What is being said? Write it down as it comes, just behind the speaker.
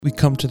We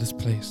come to this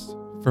place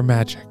for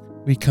magic.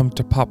 We come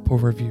to Pop Poor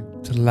Review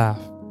to laugh,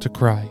 to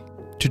cry,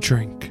 to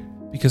drink,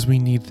 because we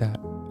need that,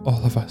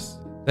 all of us.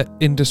 That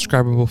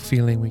indescribable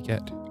feeling we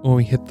get when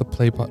we hit the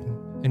play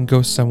button and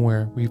go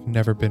somewhere we've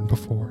never been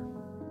before.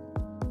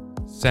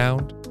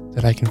 Sound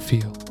that I can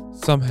feel.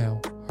 Somehow,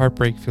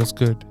 heartbreak feels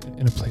good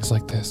in a place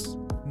like this.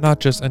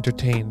 Not just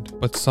entertained,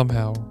 but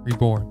somehow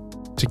reborn.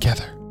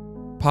 Together.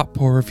 Pop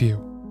Poor Review.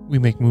 We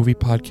make movie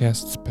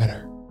podcasts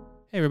better.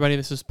 Hey everybody,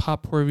 this is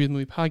Pop Poor Review the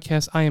Movie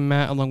Podcast. I am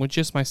Matt, along with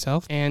just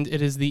myself, and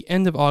it is the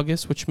end of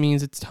August, which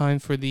means it's time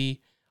for the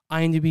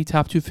IMDb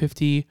Top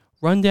 250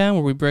 rundown,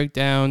 where we break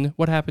down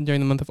what happened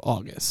during the month of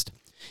August.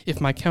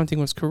 If my counting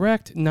was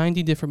correct,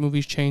 90 different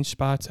movies changed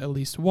spots at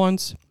least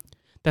once.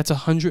 That's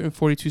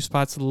 142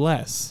 spots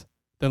less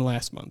than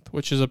last month,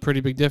 which is a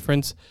pretty big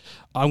difference.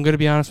 I'm going to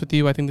be honest with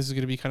you, I think this is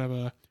going to be kind of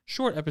a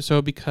short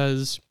episode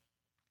because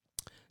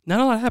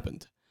not a lot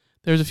happened.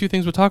 There's a few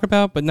things we'll talk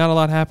about, but not a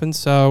lot happened,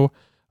 so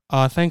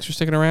thanks for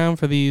sticking around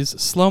for these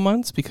slow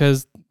months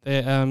because,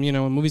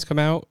 when movies come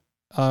out,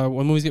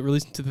 when movies get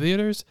released into the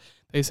theaters,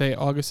 they say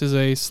August is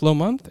a slow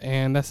month,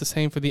 and that's the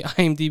same for the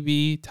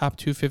IMDb Top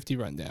 250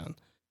 rundown.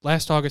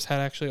 Last August had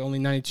actually only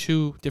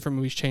 92 different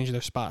movies change their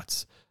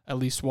spots at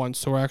least once,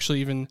 so we're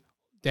actually even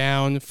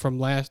down from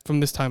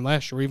this time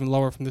last year, or even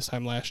lower from this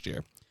time last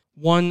year.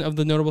 One of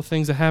the notable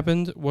things that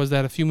happened was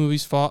that a few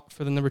movies fought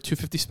for the number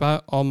 250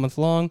 spot all month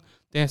long.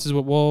 Dances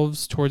with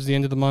Wolves, towards the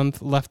end of the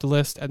month, left the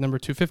list at number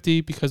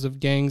 250 because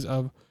of Gangs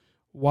of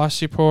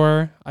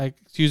Wasseypur.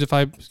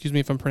 Excuse me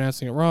if I'm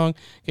pronouncing it wrong.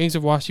 Gangs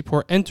of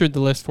Wasseypur entered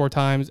the list 4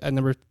 times at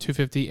number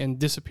 250 and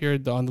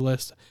disappeared on the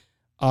list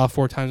 4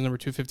 times at number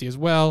 250 as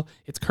well.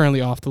 It's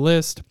currently off the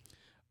list.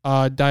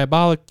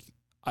 Diabolik.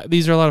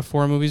 These are a lot of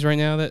foreign movies right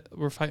now that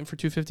we're fighting for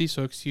 250,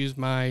 so excuse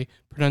my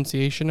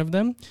pronunciation of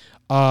them.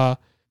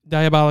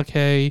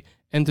 Diabolik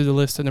entered the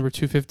list at number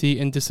 250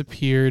 and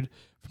disappeared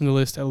from the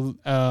list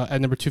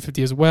at number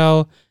 250 as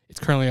well. It's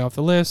currently off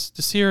the list.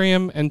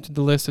 Decerium entered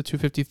the list at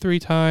 253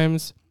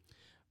 times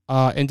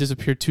and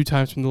disappeared 2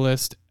 times from the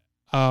list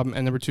at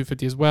number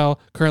 250 as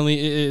well. Currently,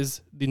 it is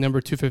the number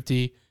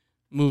 250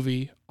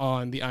 movie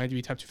on the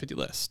IMDb Top 250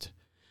 list.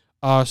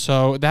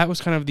 So that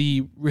was kind of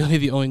the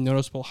only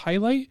noticeable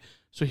highlight.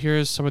 So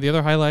here's some of the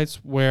other highlights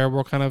where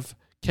we'll kind of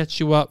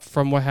catch you up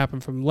from what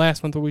happened from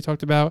last month, what we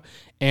talked about,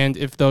 and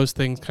if those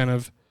things kind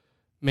of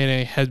made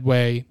a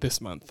headway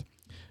this month.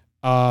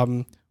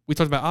 We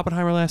talked about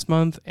Oppenheimer last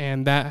month,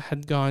 and that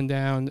had gone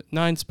down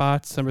 9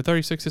 spots, number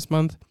 36 this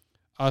month.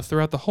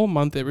 Throughout the whole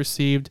month, it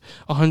received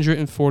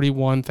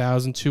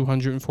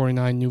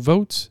 141,249 new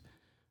votes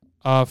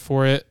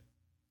for it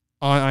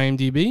on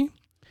IMDb.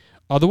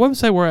 The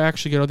website where I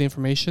actually get all the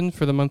information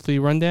for the monthly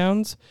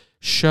rundowns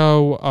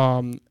show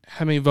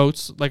how many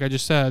votes, like I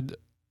just said,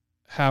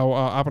 how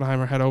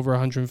Oppenheimer had over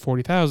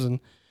 140,000.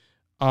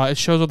 It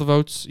shows all the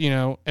votes,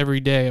 every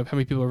day of how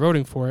many people are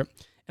voting for it.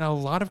 And a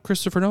lot of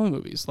Christopher Nolan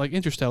movies, like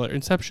Interstellar,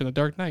 Inception, The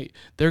Dark Knight,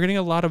 they're getting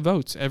a lot of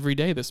votes every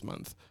day this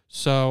month.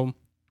 So,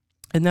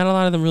 and not a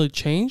lot of them really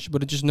changed,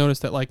 but I just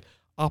noticed that,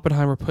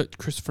 Oppenheimer put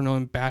Christopher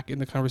Nolan back in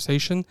the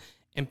conversation,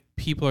 and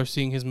people are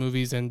seeing his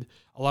movies, and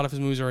a lot of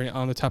his movies are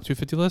on the top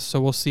 250 list, so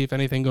we'll see if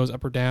anything goes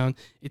up or down.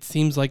 It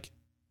seems like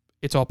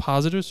it's all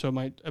positive, so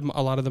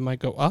a lot of them might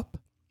go up.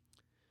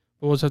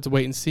 But we'll just have to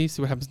wait and see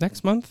what happens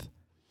next month.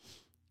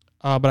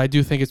 But I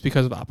do think it's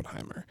because of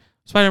Oppenheimer.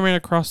 Spider-Man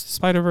Across the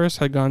Spider-Verse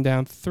had gone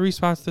down 3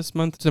 spots this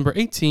month to number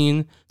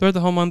 18. Throughout the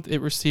whole month, it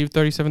received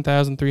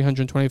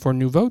 37,324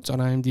 new votes on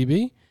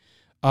IMDb.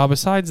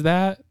 Besides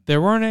that,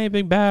 there weren't any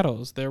big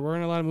battles. There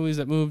weren't a lot of movies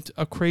that moved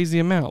a crazy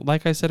amount.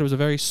 Like I said, it was a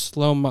very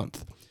slow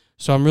month.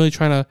 So I'm really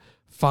trying to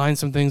find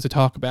some things to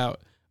talk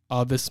about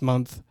this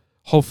month.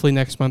 Hopefully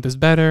next month is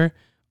better.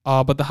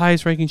 But the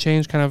highest ranking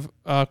change kind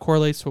of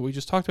correlates to what we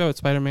just talked about with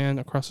Spider-Man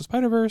Across the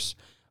Spider-Verse.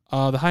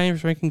 The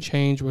highest ranking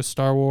change was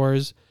Star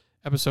Wars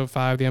Episode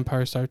 5,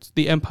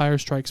 The Empire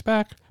Strikes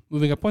Back,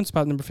 moving up 1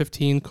 spot, number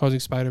 15, causing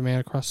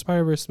Spider-Man Across the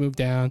Spider-Verse to move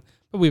down.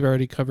 But we've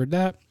already covered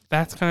that.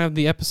 That's kind of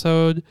the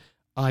episode.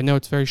 I know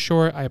it's very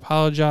short. I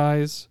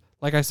apologize.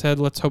 Like I said,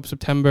 let's hope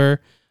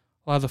September.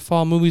 A lot of the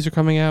fall movies are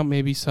coming out.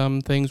 Maybe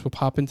some things will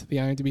pop into the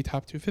IMDb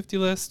Top 250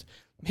 list.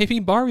 Maybe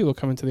Barbie will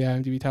come into the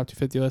IMDb Top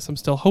 250 list. I'm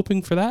still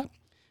hoping for that.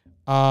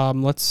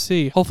 Let's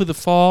see. Hopefully the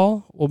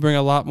fall will bring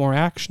a lot more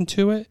action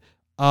to it.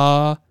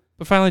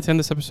 But finally, to end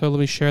this episode, let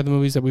me share the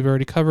movies that we've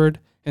already covered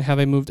and how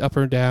they moved up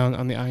or down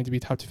on the IMDb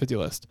Top 250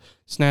 list.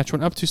 Snatch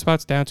went up 2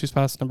 spots, down 2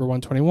 spots, number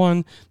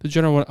 121. The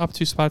General went up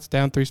 2 spots,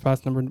 down 3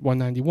 spots, number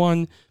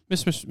 191.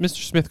 Mr.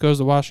 Smith Goes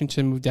to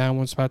Washington moved down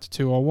 1 spot to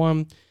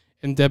 201.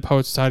 And Dead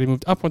Poets Society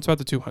moved up 1 spot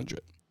to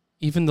 200.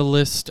 Even the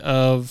list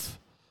of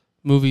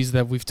movies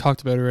that we've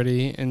talked about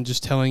already and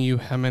just telling you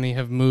how many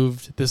have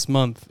moved this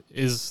month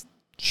is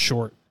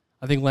short.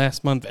 I think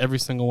last month every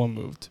single one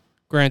moved.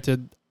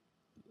 Granted,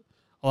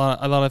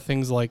 a lot of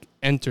things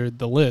entered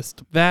the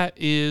list. That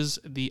is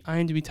the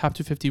IMDb Top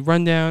 250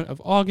 rundown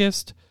of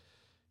August.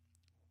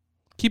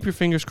 Keep your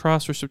fingers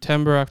crossed for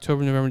September,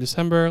 October, November,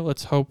 December.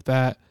 Let's hope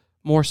that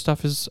more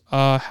stuff is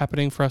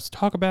happening for us to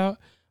talk about.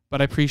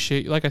 But I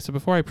appreciate, like I said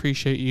before, I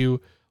appreciate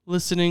you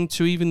listening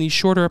to even these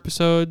shorter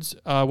episodes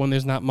when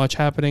there's not much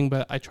happening,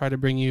 but I try to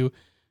bring you,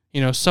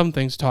 some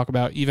things to talk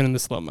about even in the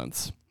slow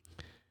months.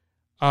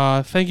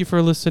 Thank you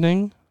for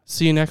listening.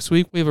 See you next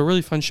week. We have a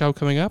really fun show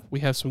coming up. We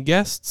have some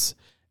guests,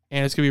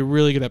 and it's going to be a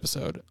really good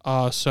episode.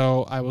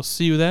 So I will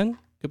see you then.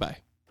 Goodbye.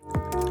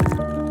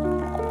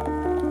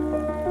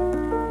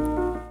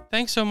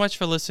 Thanks so much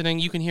for listening.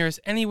 You can hear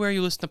us anywhere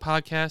you listen to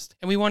podcasts,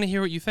 and we want to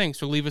hear what you think,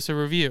 so leave us a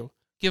review.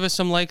 Give us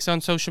some likes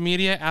on social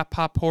media at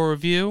Pop Horror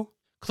Review.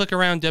 Click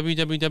around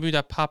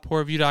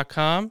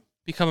www.pophorrorreview.com.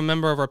 Become a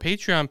member of our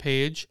Patreon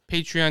page,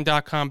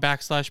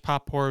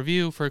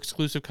 patreon.com/pophorrorreview for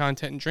exclusive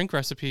content and drink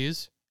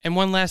recipes. And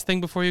one last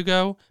thing before you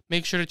go,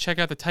 make sure to check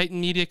out the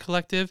Titan Media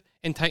Collective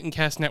and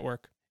Titancast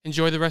Network.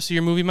 Enjoy the rest of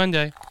your Movie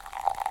Monday.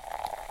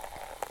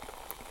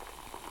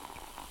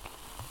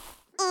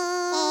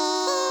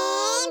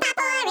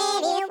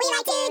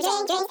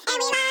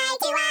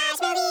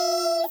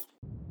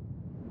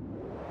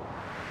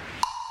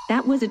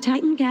 That was a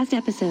Titancast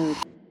episode.